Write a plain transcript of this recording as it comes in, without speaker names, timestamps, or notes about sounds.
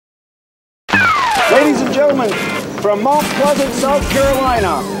Ladies and gentlemen, from Mount Pleasant, South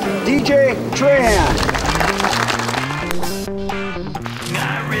Carolina, DJ Trahan.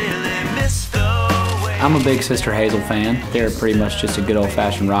 I'm a big Sister Hazel fan. They're pretty much just a good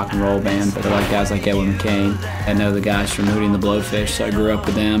old-fashioned rock and roll band, but I like guys like Edwin McCain. I know the guys from Hootie and the Blowfish, so I grew up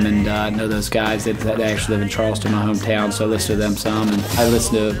with them, and I know those guys that actually live in Charleston, my hometown, so I listen to them some, and I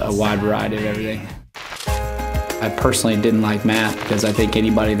listen to a wide variety of everything. I personally didn't like math because I think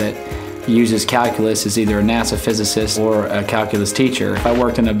anybody that uses calculus is either a NASA physicist or a calculus teacher. If I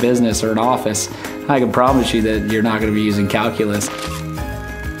worked in a business or an office, I can promise you that you're not going to be using calculus.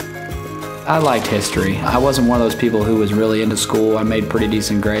 I liked history. I wasn't one of those people who was really into school. I made pretty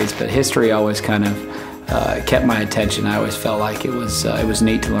decent grades, but history always kind of kept my attention. I always felt like it was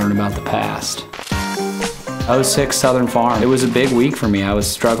neat to learn about the past. 06 Southern Farm. It was a big week for me. I was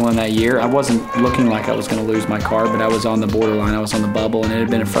struggling that year. I wasn't looking like I was going to lose my car, but I was on the borderline. I was on the bubble, and it had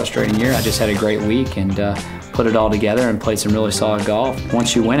been a frustrating year. I just had a great week and put it all together and played some really solid golf.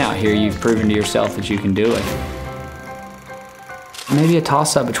 Once you win out here, you've proven to yourself that you can do it. Maybe a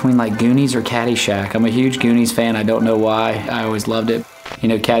toss-up between like Goonies or Caddyshack. I'm a huge Goonies fan. I don't know why. I always loved it. You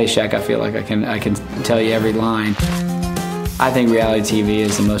know, Caddyshack, I feel like I can tell you every line. I think reality TV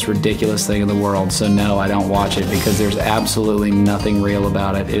is the most ridiculous thing in the world, so no, I don't watch it because there's absolutely nothing real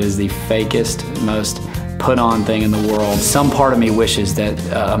about it. It is the fakest, most put-on thing in the world. Some part of me wishes that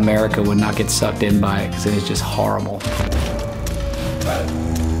America would not get sucked in by it because it is just horrible.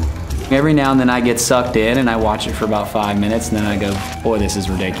 Every now and then I get sucked in and I watch it for about 5 minutes and then I go, boy, this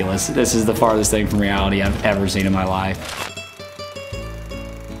is ridiculous. This is the farthest thing from reality I've ever seen in my life.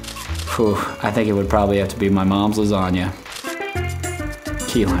 Whew, I think it would probably have to be my mom's lasagna.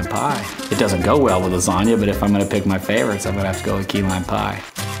 Key lime pie. It doesn't go well with lasagna, but if I'm gonna pick my favorites, I'm gonna have to go with key lime pie.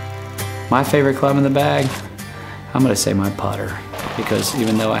 My favorite club in the bag? I'm gonna say my putter, because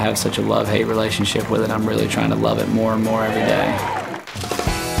even though I have such a love-hate relationship with it, I'm really trying to love it more and more every day.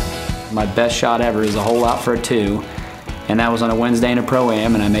 My best shot ever is a hole out for a 2, and that was on a Wednesday in a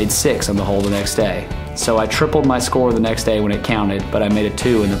Pro-Am, and I made 6 on the hole the next day. So I tripled my score the next day when it counted, but I made a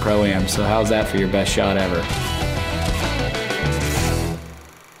 2 in the Pro-Am, so how's that for your best shot ever?